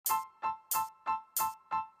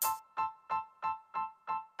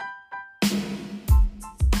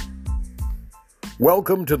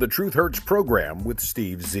Welcome to the Truth Hurts program with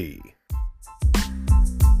Steve Z.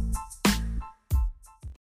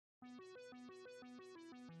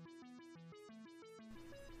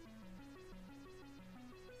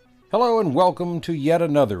 Hello and welcome to yet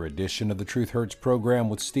another edition of the Truth Hurts program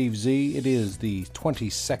with Steve Z. It is the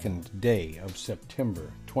 22nd day of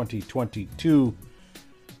September 2022.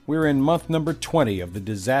 We're in month number 20 of the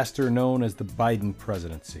disaster known as the Biden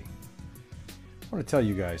presidency. I want to tell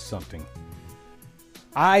you guys something.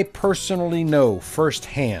 I personally know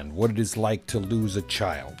firsthand what it is like to lose a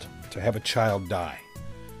child, to have a child die.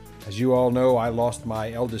 As you all know, I lost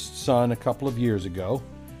my eldest son a couple of years ago.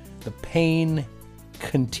 The pain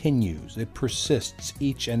continues. It persists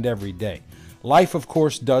each and every day. Life, of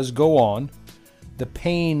course, does go on. The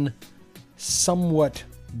pain somewhat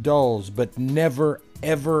dulls, but never,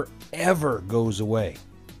 ever, ever goes away.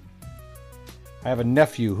 I have a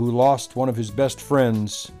nephew who lost one of his best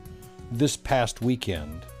friends this past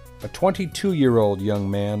weekend, a 22-year-old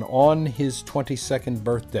young man on his 22nd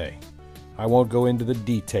birthday. I won't go into the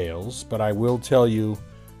details, but I will tell you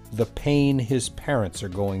the pain his parents are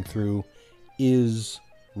going through is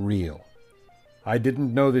real. I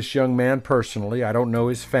didn't know this young man personally. I don't know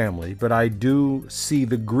his family, but I do see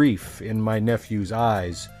the grief in my nephew's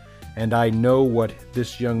eyes, and I know what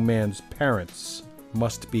this young man's parents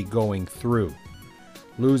must be going through.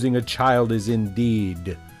 Losing a child is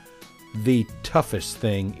indeed the toughest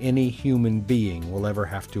thing any human being will ever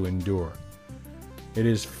have to endure. It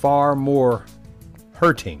is far more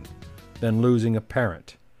hurting than losing a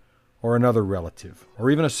parent or another relative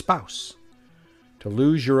or even a spouse. To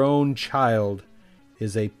lose your own child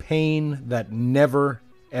is a pain that never,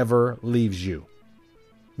 ever leaves you.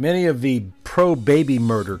 Many of the pro-baby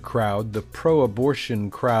murder crowd, the pro-abortion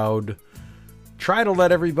crowd, try to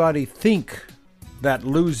let everybody think that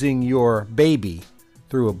losing your baby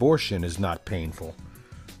through abortion is not painful.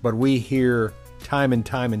 But we hear time and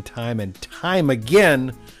time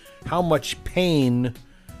again how much pain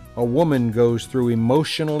a woman goes through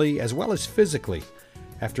emotionally as well as physically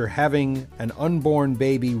after having an unborn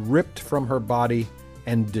baby ripped from her body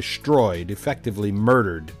and destroyed, effectively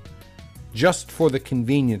murdered, just for the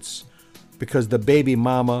convenience because the baby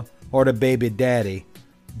mama or the baby daddy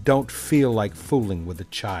don't feel like fooling with a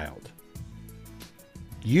child.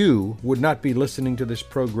 You would not be listening to this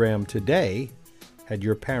program today had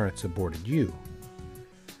your parents aborted you.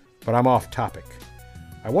 But I'm off topic.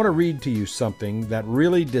 I want to read to you something that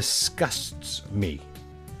really disgusts me.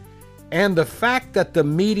 And the fact that the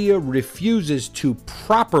media refuses to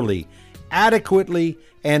properly, adequately,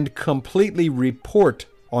 and completely report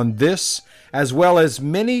on this, as well as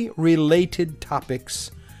many related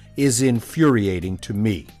topics, is infuriating to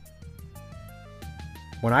me.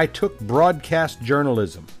 When I took broadcast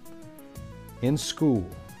journalism in school,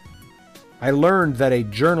 I learned that a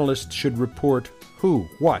journalist should report who,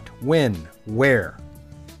 what, when, where.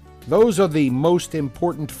 Those are the most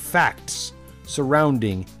important facts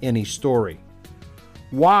surrounding any story.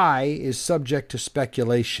 Why is subject to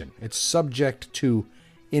speculation. It's subject to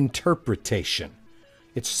interpretation.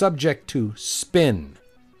 It's subject to spin.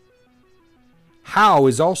 How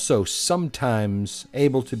is also sometimes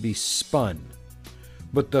able to be spun.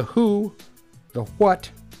 But the who, the what,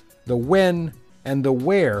 the when, and the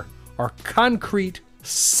where are concrete,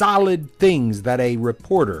 solid things that a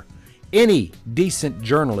reporter, any decent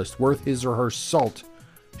journalist worth his or her salt,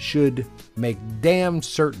 should make damn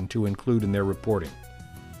certain to include in their reporting.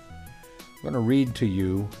 I'm going to read to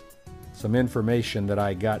you some information that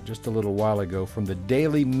I got just a little while ago from the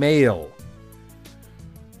Daily Mail.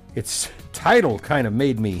 Its title kind of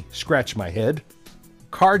made me scratch my head.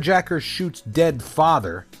 Carjacker shoots dead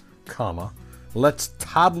father, lets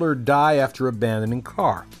toddler die after abandoning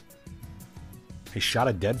car. He shot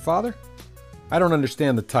a dead father? I don't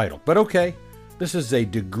understand the title, but okay. This is a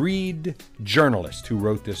degreed journalist who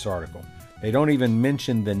wrote this article. They don't even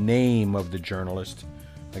mention the name of the journalist.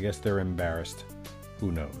 I guess they're embarrassed.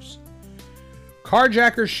 Who knows?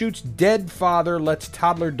 Carjacker shoots dead father, lets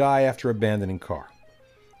toddler die after abandoning car.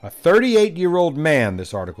 A 38-year-old man,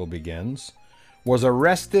 this article begins, was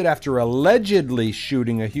arrested after allegedly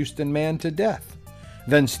shooting a Houston man to death,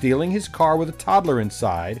 then stealing his car with a toddler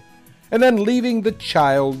inside, and then leaving the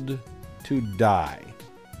child to die.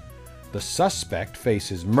 The suspect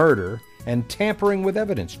faces murder and tampering with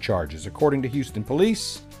evidence charges, according to Houston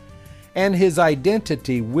police, and his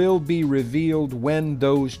identity will be revealed when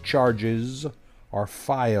those charges are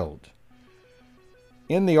filed.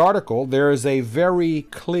 In the article, there is a very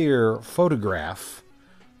clear photograph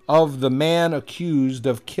of the man accused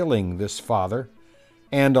of killing this father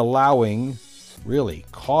and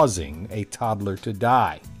causing a toddler to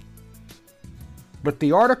die. But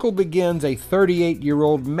the article begins, a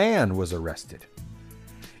 38-year-old man was arrested.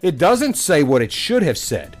 It doesn't say what it should have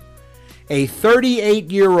said. A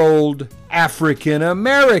 38-year-old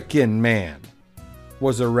African-American man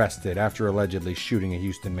was arrested after allegedly shooting a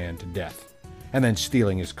Houston man to death and then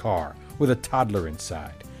stealing his car with a toddler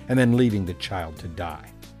inside and then leaving the child to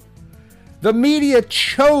die. The media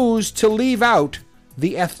chose to leave out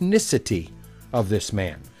the ethnicity of this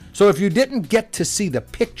man. So if you didn't get to see the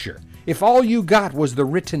picture, if all you got was the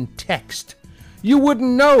written text, you wouldn't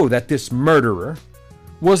know that this murderer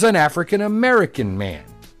was an African-American man.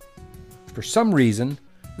 For some reason,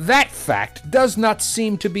 that fact does not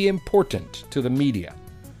seem to be important to the media.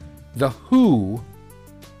 The who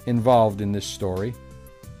involved in this story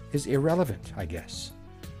is irrelevant, I guess.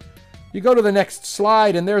 You go to the next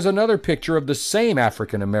slide, and there's another picture of the same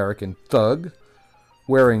African-American thug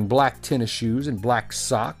wearing black tennis shoes and black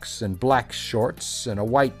socks and black shorts and a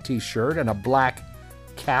white t-shirt and a black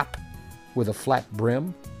cap with a flat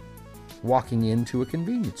brim, walking into a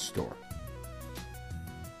convenience store.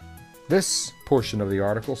 This portion of the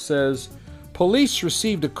article says, police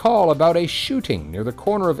received a call about a shooting near the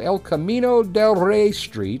corner of El Camino del Rey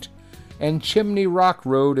Street and Chimney Rock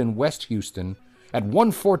Road in West Houston at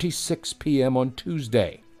 1:46 p.m. on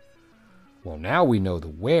Tuesday. Well, now we know the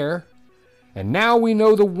where, and now we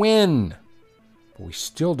know the when, but we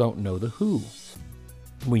still don't know the who.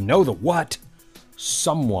 We know the what.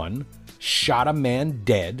 Someone shot a man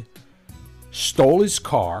dead, stole his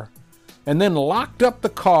car, and then locked up the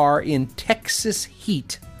car in Texas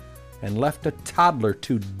heat and left a toddler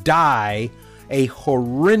to die a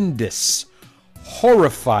horrendous,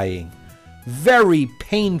 horrifying, very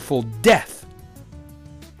painful death.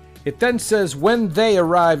 It then says, when they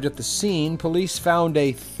arrived at the scene, police found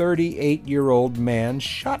a 38-year-old man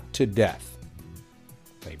shot to death.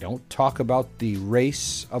 They don't talk about the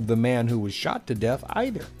race of the man who was shot to death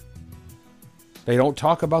either. They don't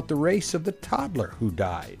talk about the race of the toddler who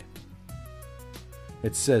died.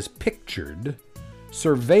 It says pictured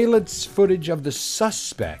surveillance footage of the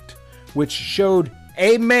suspect, which showed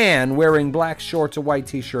a man wearing black shorts, a white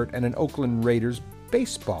t-shirt, and an Oakland Raiders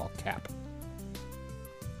baseball cap.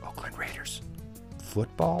 Oakland Raiders?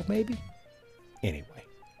 Football, maybe? Anyway.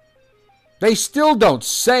 They still don't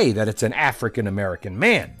say that it's an African-American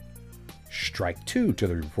man. Strike two to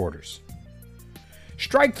the reporters.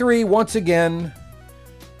 Strike three, once again.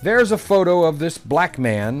 There's a photo of this black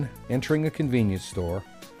man entering a convenience store.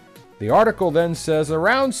 The article then says,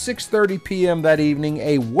 around 6:30 p.m. that evening,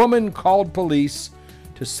 a woman called police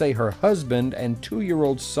to say her husband and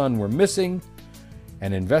 2-year-old son were missing,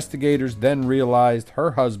 and investigators then realized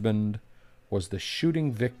her husband was the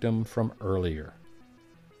shooting victim from earlier.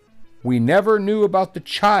 We never knew about the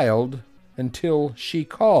child until she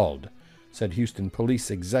called, said Houston Police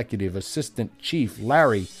Executive Assistant Chief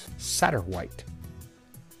Larry Satterwhite.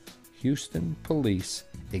 Houston Police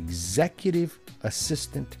Executive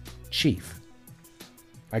Assistant Chief.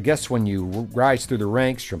 I guess when you rise through the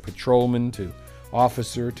ranks from patrolman to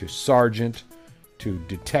officer to sergeant to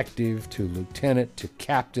detective to lieutenant to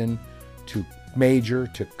captain to major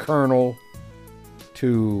to colonel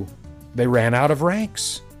to they ran out of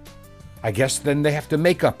ranks. I guess then they have to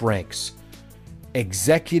make up ranks.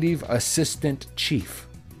 Executive Assistant Chief.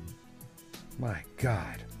 My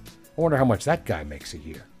God. I wonder how much that guy makes a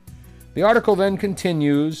year. The article then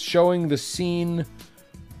continues, showing the scene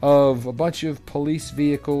of a bunch of police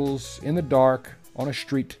vehicles in the dark on a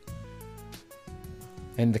street.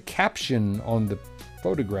 And the caption on the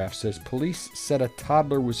photograph says, police said a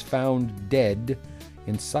toddler was found dead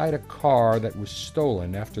inside a car that was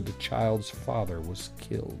stolen after the child's father was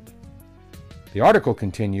killed. The article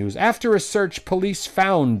continues, after a search, police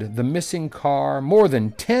found the missing car more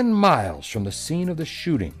than 10 miles from the scene of the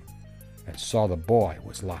shooting and saw the boy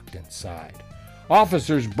was locked inside.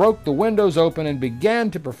 Officers broke the windows open and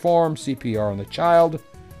began to perform CPR on the child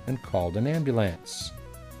and called an ambulance.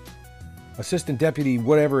 Assistant Deputy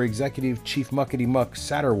whatever Executive Chief Muckety Muck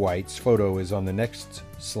Satterwhite's photo is on the next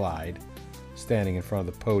slide, standing in front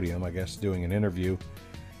of the podium, I guess doing an interview.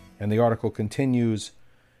 And the article continues,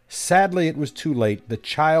 sadly, it was too late. The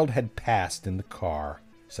child had passed in the car,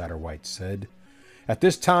 Satterwhite said. At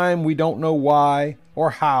this time, we don't know why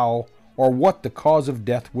or how or what the cause of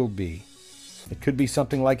death will be. It could be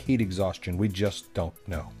something like heat exhaustion. We just don't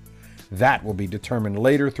know. That will be determined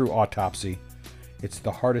later through autopsy. It's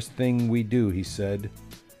the hardest thing we do, he said.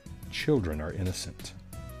 Children are innocent.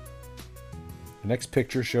 The next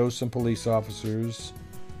picture shows some police officers.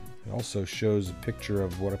 It also shows a picture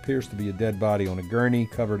of what appears to be a dead body on a gurney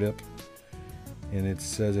covered up. And it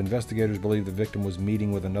says investigators believe the victim was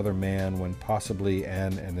meeting with another man when possibly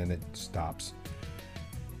and then it stops.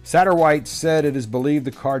 Satterwhite said it is believed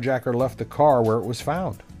the carjacker left the car where it was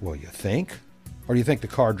found. Well, you think? Or do you think the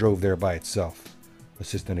car drove there by itself?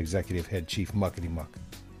 Assistant Executive Head Chief Muckety Muck.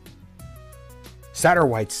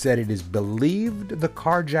 Satterwhite said it is believed the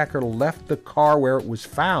carjacker left the car where it was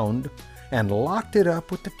found and locked it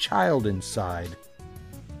up with the child inside.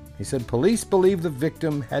 He said police believe the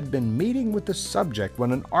victim had been meeting with the subject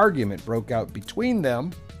when an argument broke out between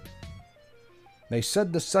them. They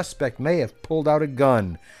said the suspect may have pulled out a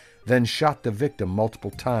gun, then shot the victim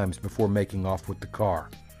multiple times before making off with the car.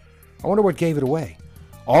 I wonder what gave it away.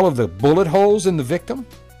 All of the bullet holes in the victim?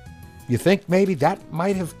 You think maybe that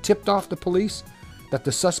might have tipped off the police that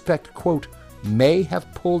the suspect, quote, may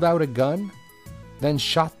have pulled out a gun, then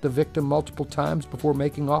shot the victim multiple times before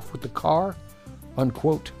making off with the car,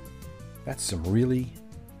 unquote. That's some really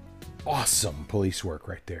awesome police work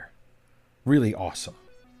right there. Really awesome.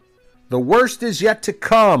 The worst is yet to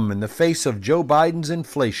come in the face of Joe Biden's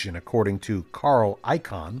inflation, according to Carl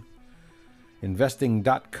Icahn.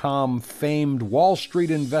 Investing.com famed Wall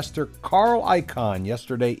Street investor Carl Icahn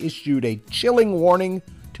yesterday issued a chilling warning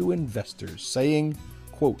to investors, saying,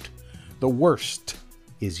 quote, the worst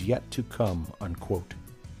is yet to come, unquote.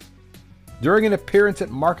 During an appearance at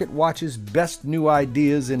MarketWatch's Best New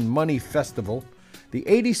Ideas in Money Festival, the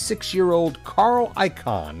 86-year-old Carl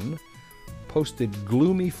Icahn posted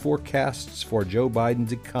gloomy forecasts for Joe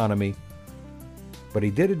Biden's economy, but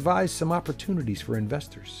he did advise some opportunities for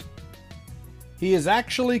investors. He is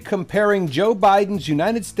actually comparing Joe Biden's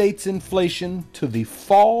United States inflation to the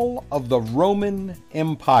fall of the Roman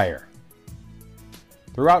Empire.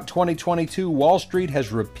 Throughout 2022, Wall Street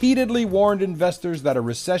has repeatedly warned investors that a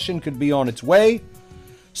recession could be on its way.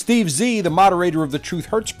 Steve Z, the moderator of the Truth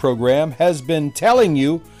Hurts program, has been telling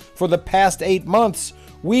you for the past 8 months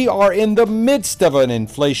we are in the midst of an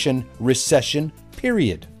inflation recession,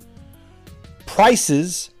 period.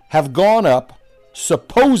 Prices have gone up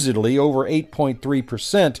supposedly over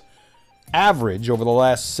 8.3% average over the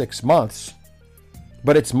last 6 months,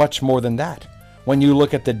 but it's much more than that when you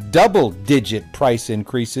look at the double-digit price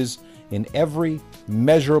increases in every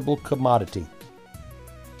measurable commodity.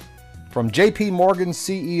 From JP Morgan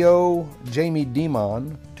CEO Jamie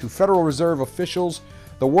Dimon to Federal Reserve officials,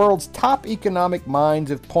 the world's top economic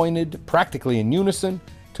minds have pointed, practically in unison,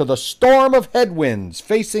 to the storm of headwinds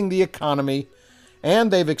facing the economy,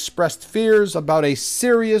 and they've expressed fears about a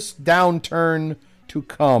serious downturn to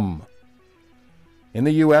come. In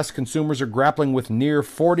the U.S., consumers are grappling with near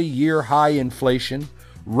 40-year high inflation,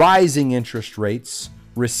 rising interest rates,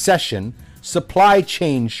 recession, supply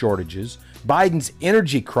chain shortages, Biden's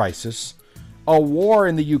energy crisis, a war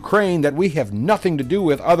in the Ukraine that we have nothing to do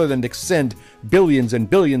with other than to send billions and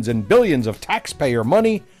billions and billions of taxpayer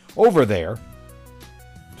money over there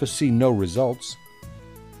to see no results.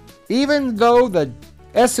 Even though the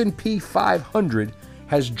S&P 500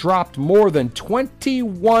 has dropped more than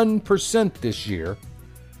 21% this year,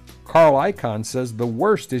 Carl Icahn says the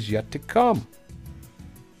worst is yet to come.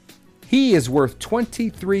 He is worth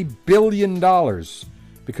 $23 billion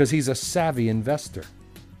because he's a savvy investor.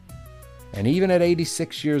 And even at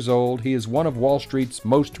 86 years old, he is one of Wall Street's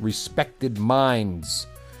most respected minds.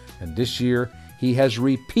 And this year, he has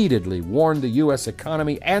repeatedly warned the U.S.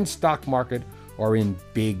 economy and stock market are in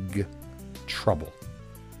big trouble.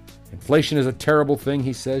 Inflation is a terrible thing,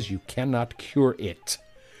 he says. You cannot cure it.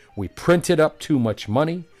 We printed up too much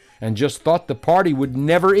money and just thought the party would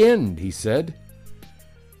never end, he said.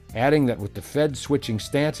 Adding that with the Fed switching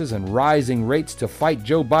stances and rising rates to fight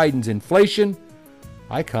Joe Biden's inflation,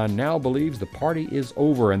 Icahn now believes the party is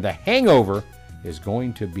over and the hangover is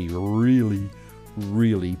going to be really,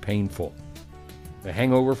 really painful. The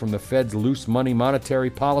hangover from the Fed's loose money monetary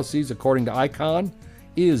policies, according to Icahn,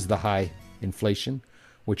 is the high inflation,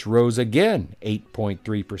 which rose again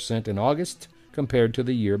 8.3% in August compared to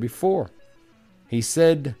the year before. He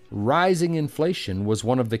said rising inflation was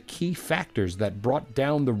one of the key factors that brought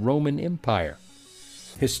down the Roman Empire.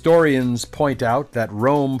 Historians point out that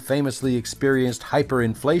Rome famously experienced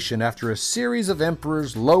hyperinflation after a series of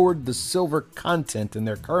emperors lowered the silver content in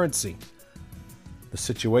their currency. The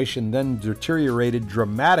situation then deteriorated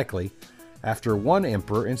dramatically after one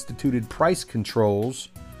emperor instituted price controls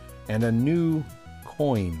and a new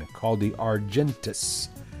coin called the argentus,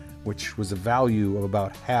 which was a value of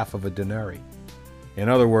about half of a denarii. In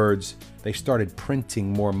other words, they started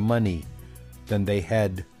printing more money than they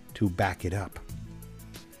had to back it up.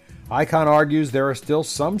 Icahn argues there are still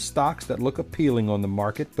some stocks that look appealing on the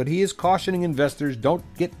market, but he is cautioning investors don't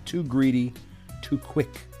get too greedy too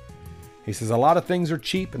quick. He says a lot of things are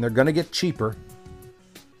cheap and they're going to get cheaper.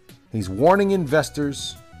 He's warning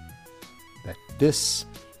investors that this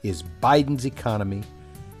is Biden's economy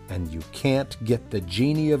and you can't get the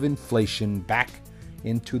genie of inflation back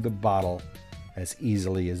into the bottle as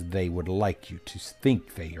easily as they would like you to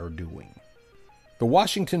think they are doing. The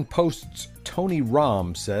Washington Post's Tony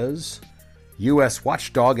Rahm says, U.S.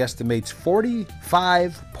 watchdog estimates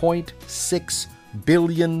 $45.6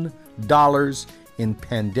 billion in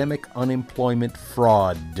pandemic unemployment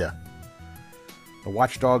fraud. The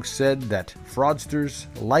watchdog said that fraudsters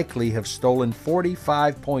likely have stolen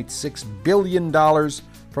 $45.6 billion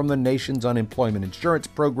from the nation's unemployment insurance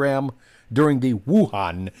program during the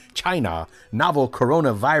Wuhan, China, novel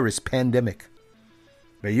coronavirus pandemic.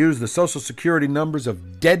 They used the Social Security numbers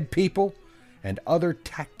of dead people and other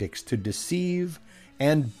tactics to deceive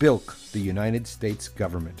and bilk the United States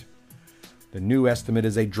government. The new estimate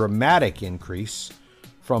is a dramatic increase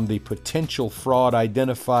from the potential fraud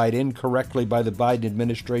identified incorrectly by the Biden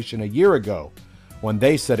administration a year ago, when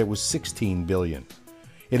they said it was $16 billion.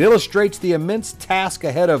 It illustrates the immense task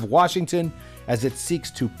ahead of Washington as it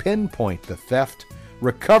seeks to pinpoint the theft,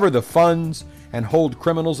 recover the funds, and hold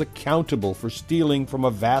criminals accountable for stealing from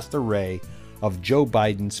a vast array of Joe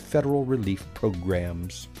Biden's federal relief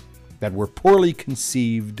programs that were poorly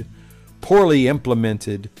conceived, poorly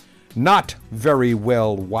implemented, not very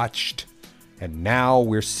well watched, and now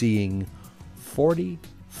we're seeing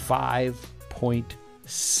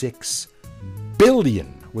 $45.6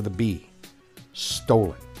 billion with a B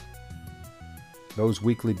stolen. Those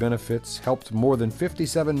weekly benefits helped more than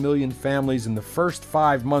 57 million families in the first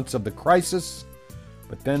 5 months of the crisis,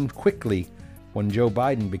 but then quickly, when Joe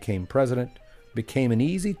Biden became president, became an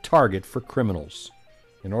easy target for criminals.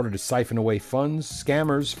 In order to siphon away funds,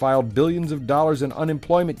 scammers filed billions of dollars in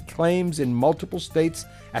unemployment claims in multiple states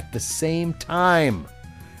at the same time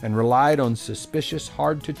and relied on suspicious,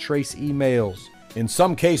 hard-to-trace emails. In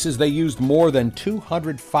some cases, they used more than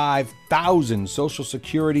 205,000 Social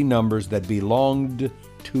Security numbers that belonged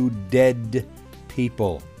to dead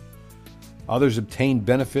people. Others obtained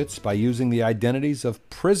benefits by using the identities of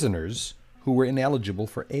prisoners who were ineligible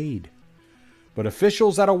for aid. But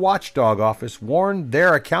officials at a watchdog office warned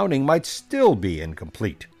their accounting might still be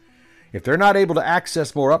incomplete. If they're not able to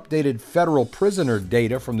access more updated federal prisoner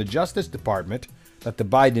data from the Justice Department that the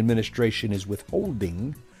Biden administration is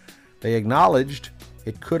withholding, they acknowledged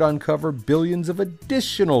it could uncover billions of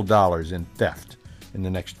additional dollars in theft in the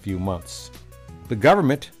next few months. The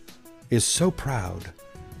government is so proud.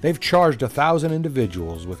 They've charged 1,000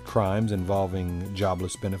 individuals with crimes involving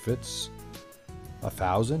jobless benefits.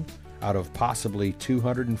 1,000? Out of possibly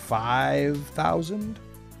 205,000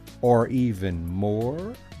 or even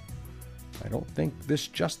more? I don't think this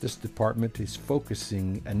Justice Department is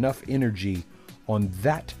focusing enough energy on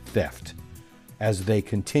that theft as they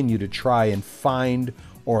continue to try and find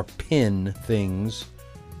or pin things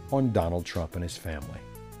on Donald Trump and his family.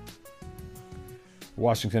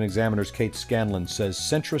 Washington Examiner's Kate Scanlon says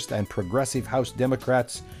centrist and progressive House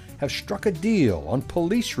Democrats have struck a deal on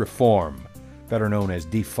police reform, better known as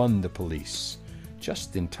defund the police,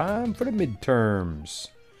 just in time for the midterms.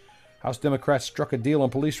 House Democrats struck a deal on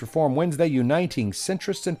police reform Wednesday, uniting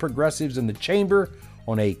centrists and progressives in the chamber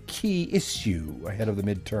on a key issue ahead of the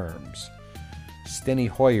midterms. Steny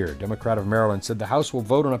Hoyer, Democrat of Maryland, said the House will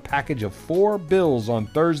vote on a package of 4 bills on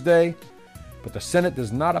Thursday, but the Senate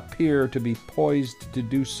does not appear to be poised to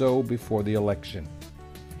do so before the election.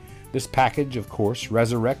 This package, of course,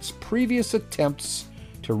 resurrects previous attempts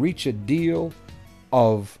to reach a deal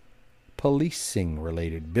of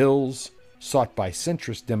policing-related bills sought by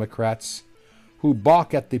centrist Democrats who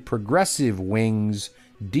balk at the progressive wing's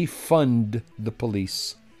defund the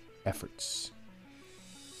police efforts.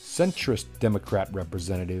 Centrist Democrat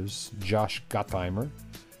representatives Josh Gottheimer,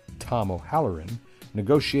 Tom O'Halloran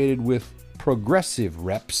negotiated with progressive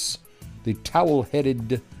reps the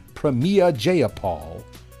towel-headed Pramila Jayapal,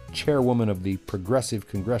 chairwoman of the Progressive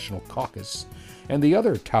Congressional Caucus, and the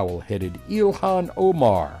other towel-headed Ilhan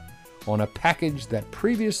Omar on a package that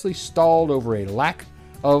previously stalled over a lack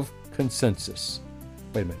of consensus.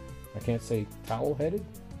 Wait a minute, I can't say towel-headed?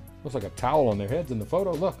 Looks like a towel on their heads in the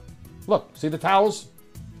photo. Look, see the towels?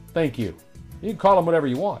 Thank you. You can call them whatever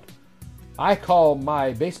you want. I call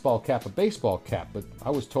my baseball cap a baseball cap, but I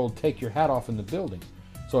was told take your hat off in the building.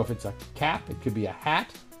 So if it's a cap, it could be a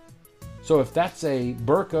hat. So if that's a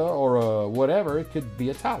burqa or a whatever, it could be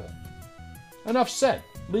a towel. Enough said.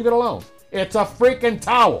 Leave it alone. It's a freaking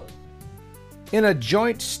towel. In a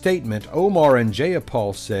joint statement, Omar and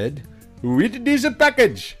Jayapal said, "With this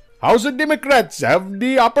package, House Democrats have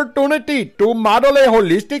the opportunity to model a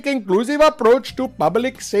holistic, inclusive approach to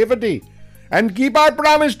public safety and keep our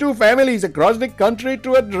promise to families across the country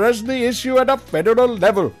to address the issue at a federal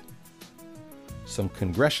level." Some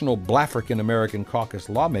congressional Blafrican American Caucus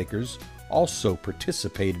lawmakers also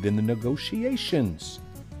participated in the negotiations.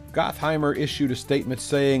 Gottheimer issued a statement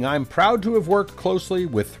saying, "I'm proud to have worked closely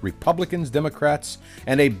with Republicans, Democrats,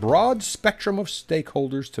 and a broad spectrum of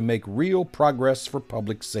stakeholders to make real progress for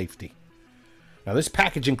public safety." Now, this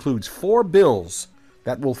package includes 4 bills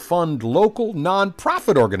that will fund local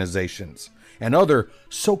nonprofit organizations and other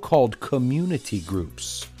so-called community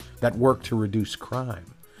groups that work to reduce crime.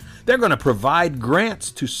 They're going to provide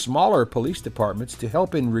grants to smaller police departments to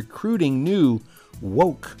help in recruiting new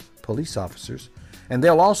woke police officers, and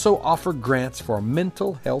they'll also offer grants for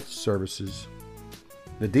mental health services.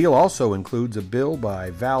 The deal also includes a bill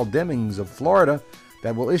by Val Demings of Florida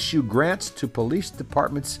that will issue grants to police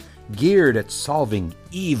departments geared at solving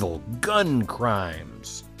evil gun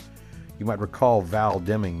crimes. You might recall Val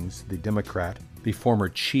Demings, the Democrat, the former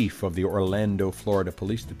chief of the Orlando, Florida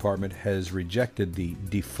Police Department, has rejected the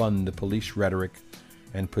defund the police rhetoric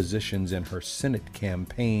and positions in her Senate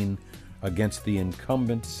campaign against the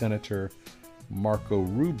incumbent Senator Marco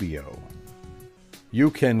Rubio. You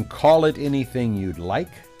can call it anything you'd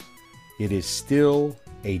like. It is still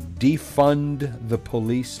a defund the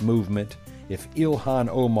police movement if Ilhan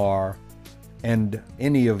Omar and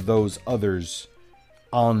any of those others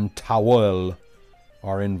on Tawel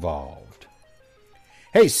are involved.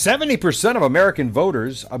 Hey, 70% of American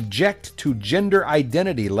voters object to gender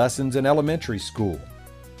identity lessons in elementary school.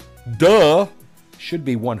 Duh! Should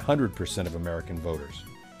be 100% of American voters.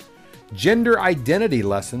 Gender identity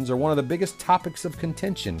lessons are one of the biggest topics of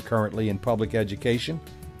contention currently in public education.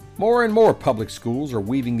 More and more public schools are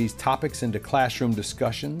weaving these topics into classroom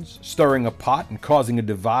discussions, stirring a pot and causing a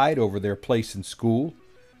divide over their place in school.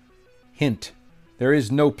 Hint: there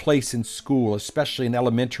is no place in school, especially in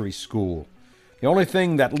elementary school. The only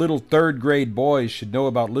thing that little third-grade boys should know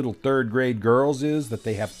about little third-grade girls is that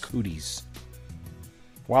they have cooties.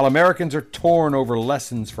 While Americans are torn over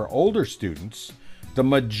lessons for older students, the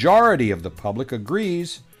majority of the public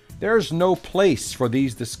agrees there's no place for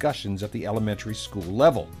these discussions at the elementary school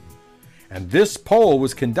level. And this poll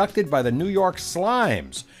was conducted by the New York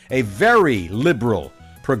Slimes, a very liberal,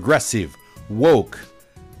 progressive, woke,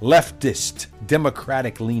 leftist,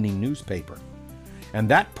 Democratic-leaning newspaper. And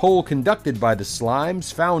that poll conducted by the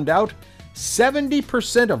Slimes found out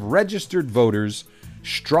 70% of registered voters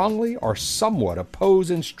strongly or somewhat oppose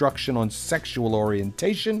instruction on sexual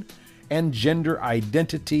orientation and gender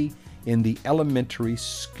identity in the elementary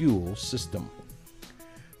school system.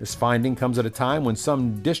 This finding comes at a time when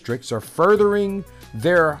some districts are furthering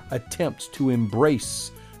their attempts to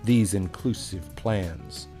embrace these inclusive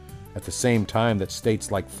plans, at the same time that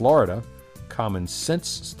states like Florida, common sense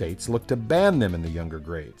states, look to ban them in the younger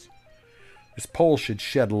grades. This poll should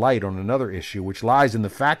shed light on another issue, which lies in the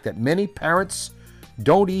fact that many parents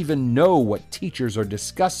don't even know what teachers are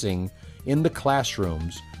discussing in the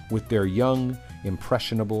classrooms with their young,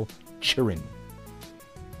 impressionable children.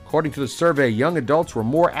 According to the survey, young adults were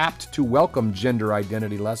more apt to welcome gender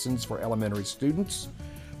identity lessons for elementary students,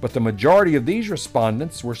 but the majority of these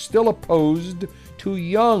respondents were still opposed to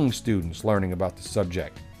young students learning about the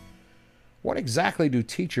subject. What exactly do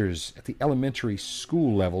teachers at the elementary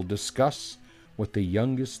school level discuss with the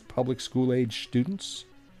youngest public school-age students?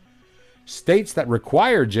 States that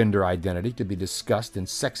require gender identity to be discussed in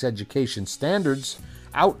sex education standards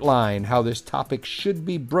outline how this topic should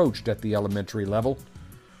be broached at the elementary level.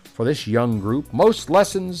 For this young group, most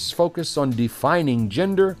lessons focus on defining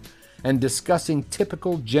gender and discussing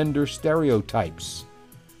typical gender stereotypes.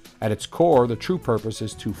 At its core, the true purpose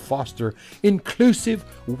is to foster inclusive,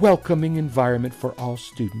 welcoming environment for all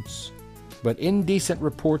students. But indecent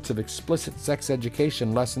reports of explicit sex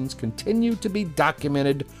education lessons continue to be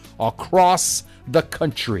documented across the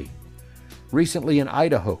country. Recently in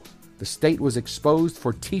Idaho, the state was exposed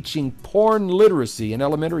for teaching porn literacy in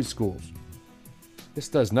elementary schools. This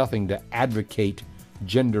does nothing to advocate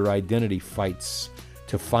gender identity fights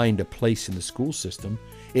to find a place in the school system.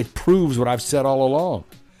 It proves what I've said all along.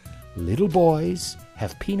 Little boys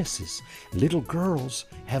have penises. Little girls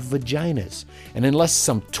have vaginas. And unless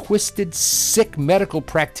some twisted, sick medical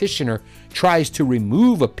practitioner tries to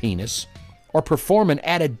remove a penis or perform an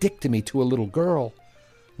addictomy to a little girl,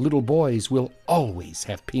 little boys will always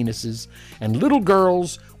have penises, and little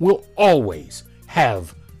girls will always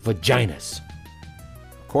have vaginas.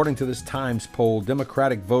 According to this Times poll,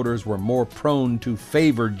 Democratic voters were more prone to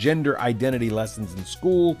favor gender identity lessons in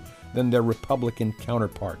school than their Republican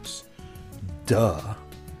counterparts. Duh.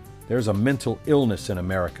 There's a mental illness in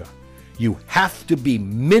America. You have to be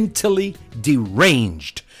mentally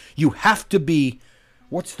deranged. You have to be,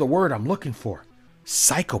 what's the word I'm looking for?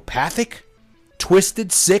 Psychopathic?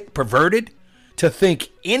 Twisted, sick, perverted? to think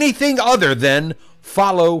anything other than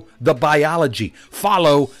follow the biology,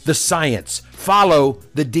 follow the science, follow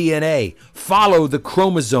the DNA, follow the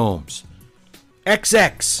chromosomes.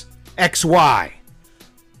 XX, XY,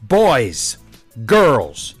 boys,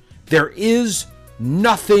 girls. There is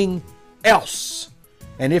nothing else.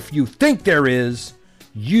 And if you think there is,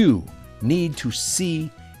 you need to see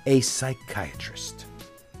a psychiatrist.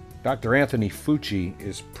 Dr. Anthony Fauci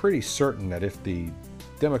is pretty certain that if the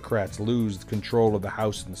Democrats lose control of the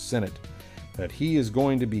House and the Senate, that he is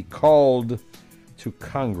going to be called to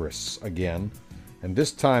Congress again. And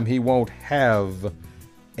this time he won't have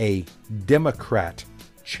a Democrat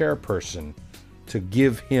chairperson to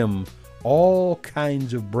give him all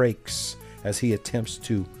kinds of breaks as he attempts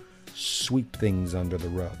to sweep things under the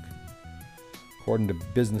rug. According to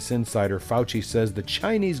Business Insider, Fauci says the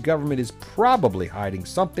Chinese government is probably hiding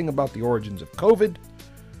something about the origins of COVID,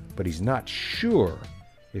 but he's not sure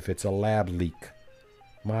if it's a lab leak.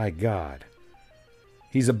 My God.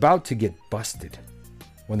 He's about to get busted.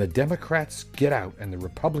 When the Democrats get out and the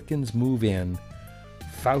Republicans move in,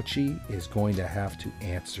 Fauci is going to have to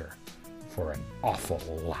answer for an awful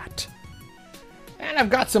lot. And I've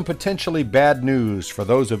got some potentially bad news for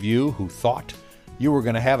those of you who thought you were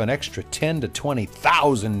going to have an extra $10,000 to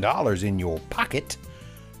 $20,000 in your pocket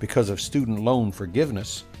because of student loan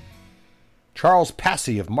forgiveness. Charles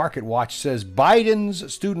Passy of MarketWatch says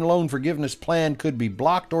Biden's student loan forgiveness plan could be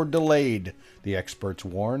blocked or delayed, the experts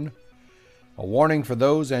warn. A warning for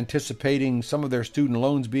those anticipating some of their student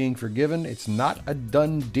loans being forgiven. It's not a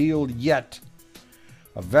done deal yet.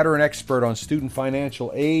 A veteran expert on student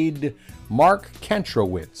financial aid, Mark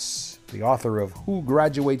Kantrowitz, the author of Who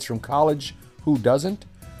Graduates from College, Who Doesn't,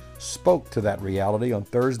 spoke to that reality on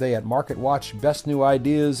Thursday at MarketWatch Best New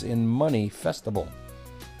Ideas in Money Festival.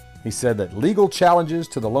 He said that legal challenges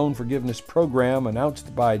to the loan forgiveness program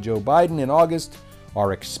announced by Joe Biden in August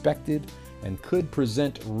are expected and could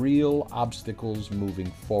present real obstacles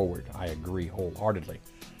moving forward. I agree wholeheartedly.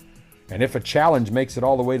 And if a challenge makes it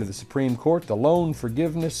all the way to the Supreme Court, the loan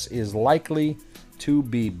forgiveness is likely to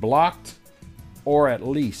be blocked or at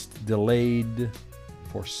least delayed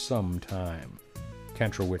for some time.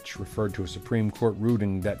 Kantrowitz referred to a Supreme Court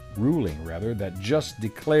ruling that just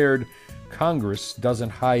declared Congress doesn't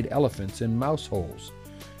hide elephants in mouse holes,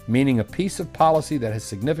 meaning a piece of policy that has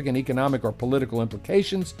significant economic or political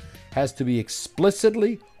implications has to be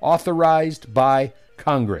explicitly authorized by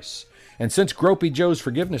Congress. And since Gropey Joe's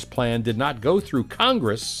forgiveness plan did not go through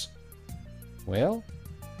Congress, well,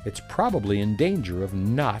 it's probably in danger of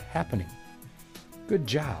not happening. Good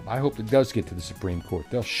job. I hope it does get to the Supreme Court.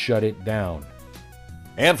 They'll shut it down.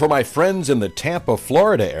 And for my friends in the Tampa,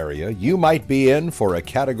 Florida area, you might be in for a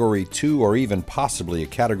Category 2 or even possibly a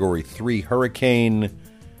Category 3 hurricane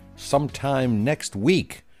sometime next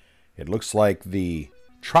week. It looks like the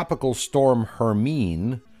Tropical Storm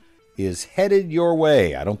Hermine is headed your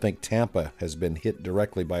way. I don't think Tampa has been hit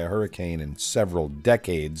directly by a hurricane in several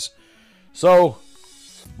decades. So,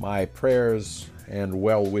 my prayers and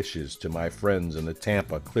well wishes to my friends in the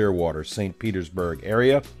Tampa, Clearwater, St. Petersburg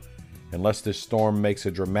area. Unless this storm makes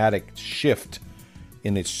a dramatic shift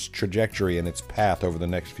in its trajectory and its path over the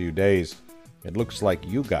next few days, it looks like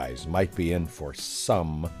you guys might be in for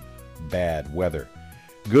some bad weather.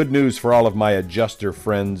 Good news for all of my adjuster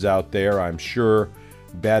friends out there, I'm sure.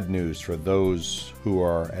 Bad news for those who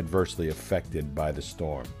are adversely affected by the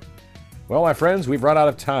storm. Well, my friends, we've run out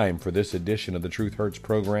of time for this edition of the Truth Hurts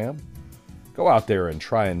program. Go out there and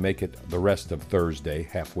try and make it the rest of Thursday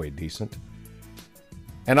halfway decent.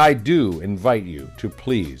 And I do invite you to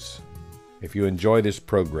please, if you enjoy this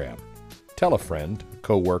program, tell a friend, a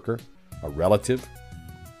coworker, a relative.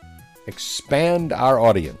 Expand our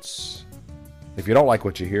audience. If you don't like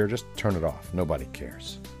what you hear, just turn it off. Nobody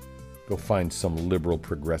cares. Go find some liberal,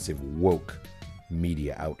 progressive, woke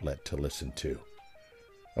media outlet to listen to.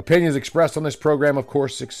 Opinions expressed on this program, of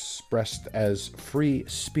course, expressed as free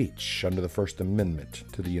speech under the First Amendment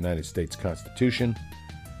to the United States Constitution.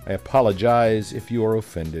 I apologize if you are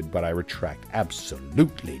offended, but I retract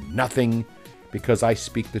absolutely nothing because I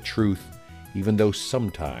speak the truth, even though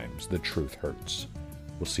sometimes the truth hurts.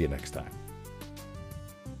 We'll see you next time.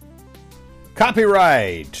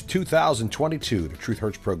 Copyright 2022, the Truth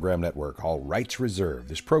Hurts Program Network. All rights reserved.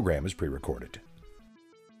 This program is pre-recorded.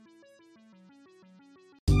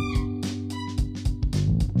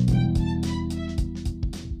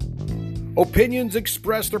 Opinions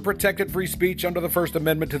expressed are protected free speech under the First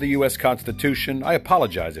Amendment to the U.S. Constitution. I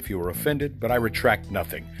apologize if you were offended, but I retract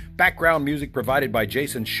nothing. Background music provided by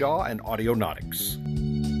Jason Shaw and Audionautics.